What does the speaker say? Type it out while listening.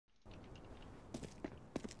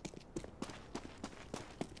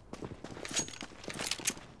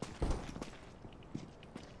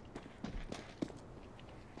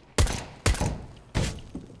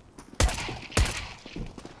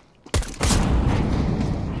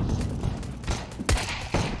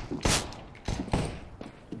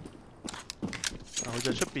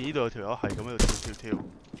就出邊呢度有條友係咁喺度跳，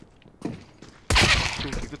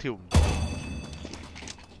跳極都跳唔到。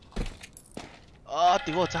啊！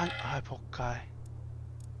屌我爭，唉仆街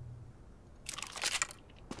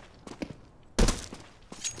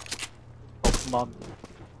！6蚊，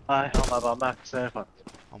唉，我買把 Max 7，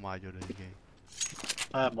我買咗啦已經。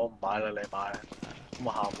唉，唔買啦，你買，咁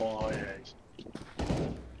我下波可以起。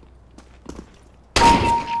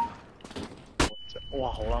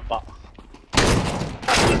哇，好撚白！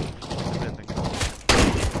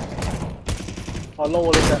我撈啊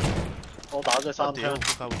呢隻，我打咗3槍。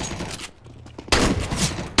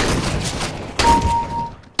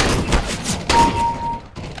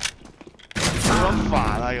好撚煩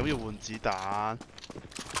啊！咁要換子彈。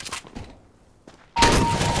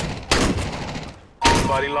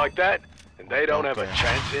Fighting like that, and they don't have a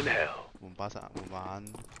chance in hell. 換把殺，換玩。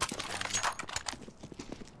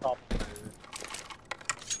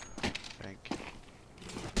Thank you。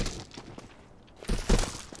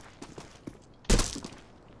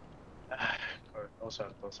唉，佢都上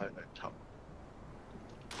到細地頭。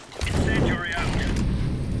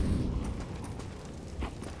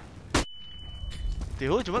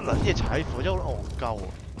屌，做乜撚嘢踩火，真係好戇鳩啊！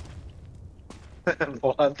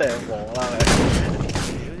冇撚掟我啦你！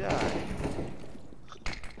屌真係。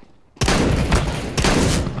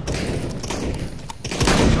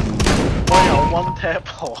我有 one tap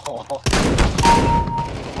喎，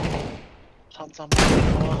貪心啊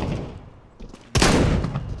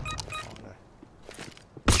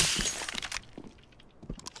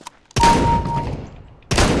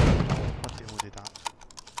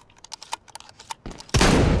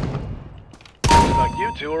！Like you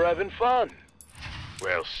two are having fun.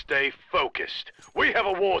 Well, stay focused. We have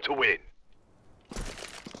a war to win.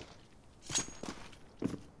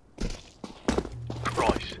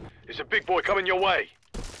 Christ, there's a big boy coming your way.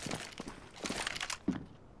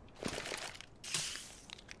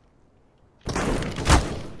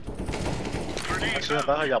 算係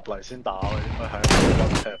等佢入嚟先打嘅，應該係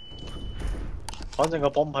one tap。反正個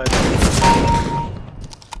bomb 喺度。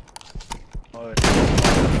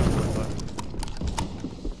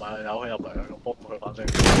唔係由佢入嚟啊！個 bomb 佢反正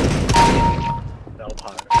有排。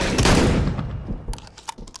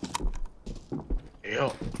屌，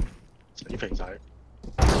死肥仔！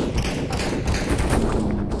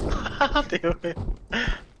屌你！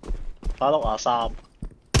打63。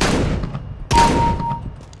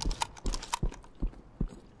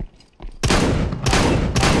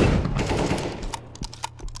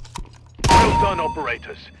Well done,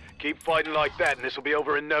 operators. Keep fighting like that, and this will be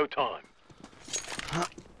over in no time.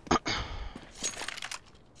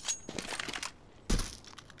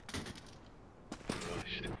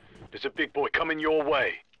 There's a big boy coming your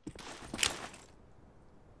way.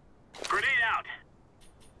 Grenade out.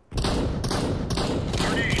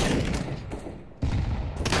 Grenade.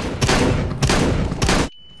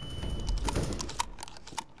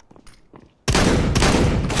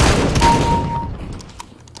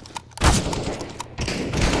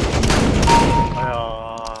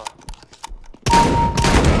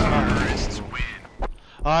 Win.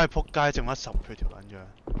 唉，仆街，剩翻10佢條撚樣。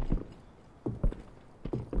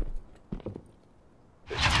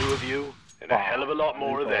There's 2 of you, and a hell of a lot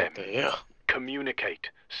more of them.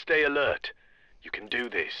 Communicate. Stay alert. You can do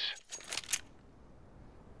this.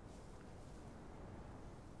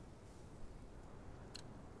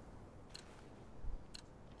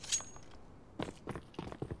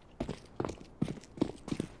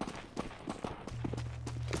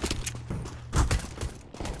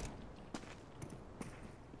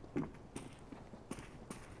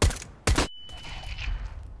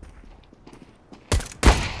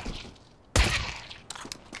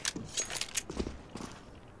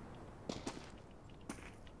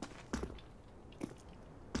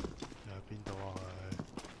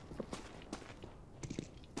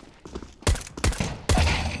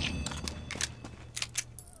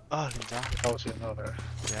啊，連仔夠錢啦佢。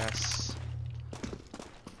Yes。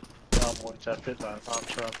每隻 fit 2、3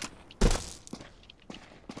槍。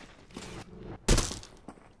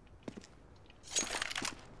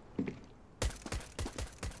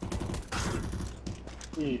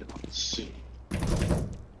黐線。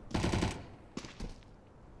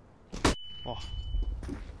哇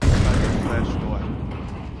！flash 到啊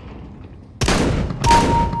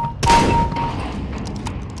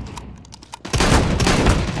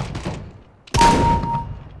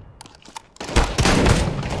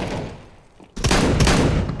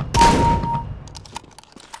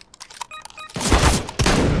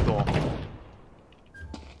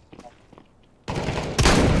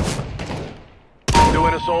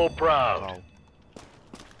！Doing us all proud.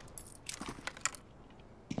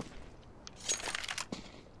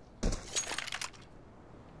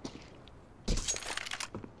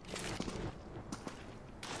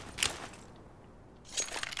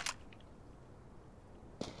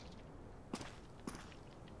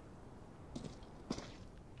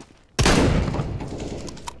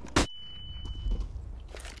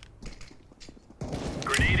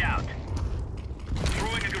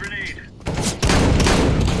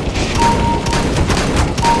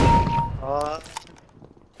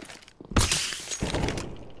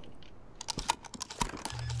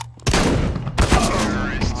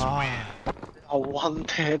 one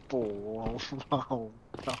tap 喎，好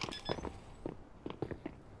得。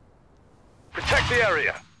 Protect the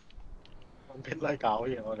area. 邊拉搞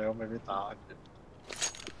嘢，我哋都未必打完。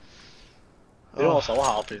屌我手下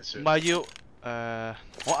邊唔算。係要我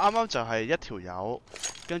啱啱就係一條友，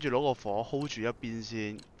跟住攞個火 hold 住一邊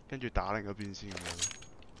先，跟住打另一邊先咁樣。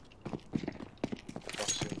就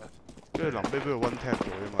算啦。跟住臨尾俾佢 one tap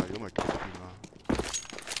咗啊嘛，如果咪搞掂啦。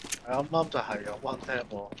係啱啱就係有 one tap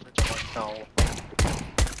喎，跟住揾夠。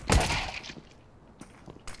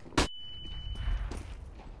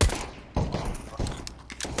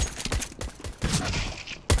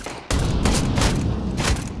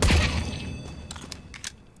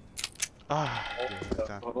唉，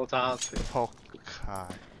我都爭錢。撲街！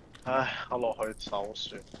唉，我落去手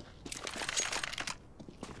算。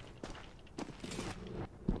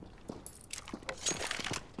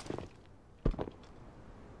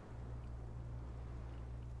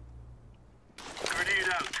Grenade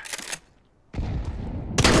out.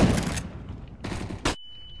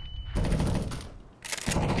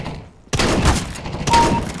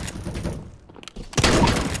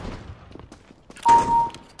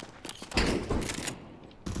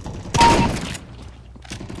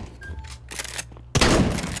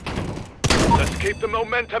 Let's keep the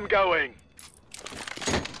momentum going.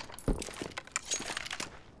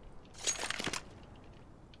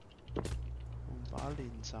 用把連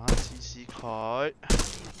斬試試佢。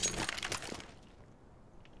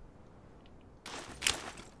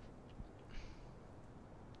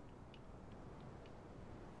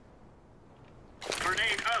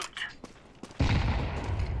Grenade out.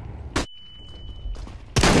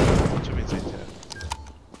 出面四隻。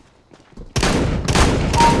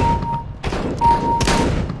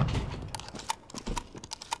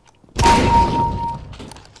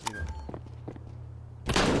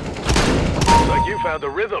Like you found a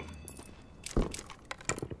rhythm.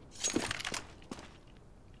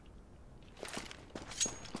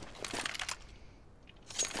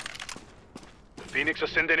 Phoenix are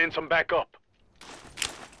sending in some backup.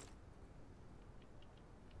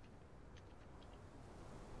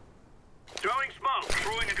 Throwing smoke.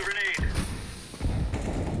 Throwing a grenade.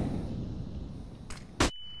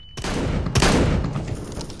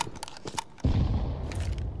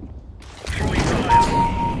 Throwing fire.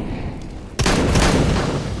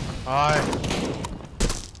 唉。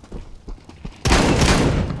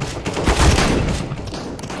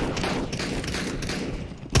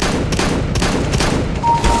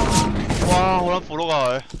哇！好撚負碌啊佢，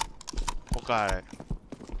仆街！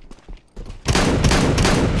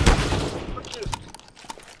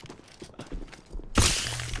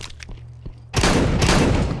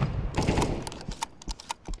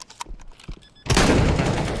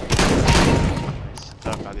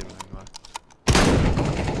得搞掂啦應該。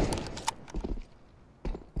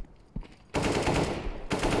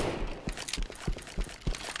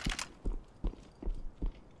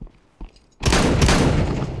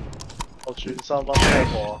我轉身 one tap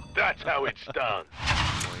喎。That's how it's done.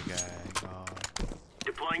 會嘅應該。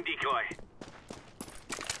 Deploying decoy.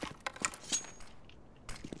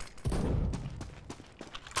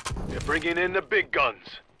 They're bringing in the big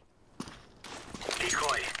guns.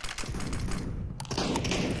 Decoy.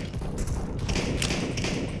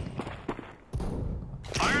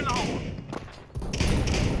 Fire in the hole.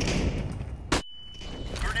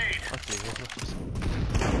 Grenade. 我屌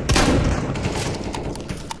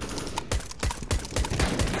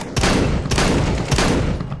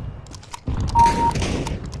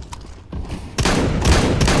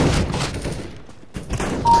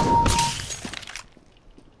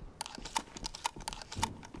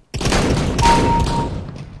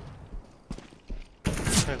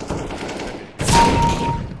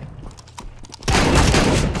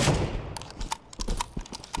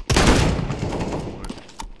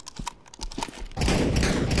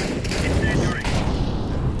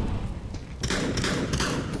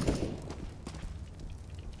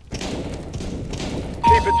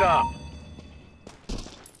！Keep it up.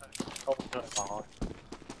 抽出嚟打開。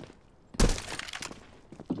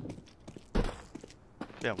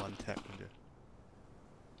俾人 one tap 跟住。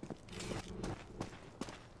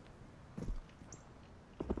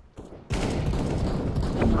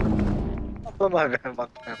真係俾人 one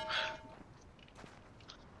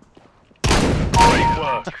tap。Great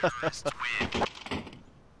work.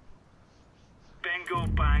 Bingo,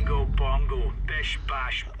 bango, bongo, bish,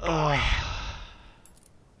 bash, boy.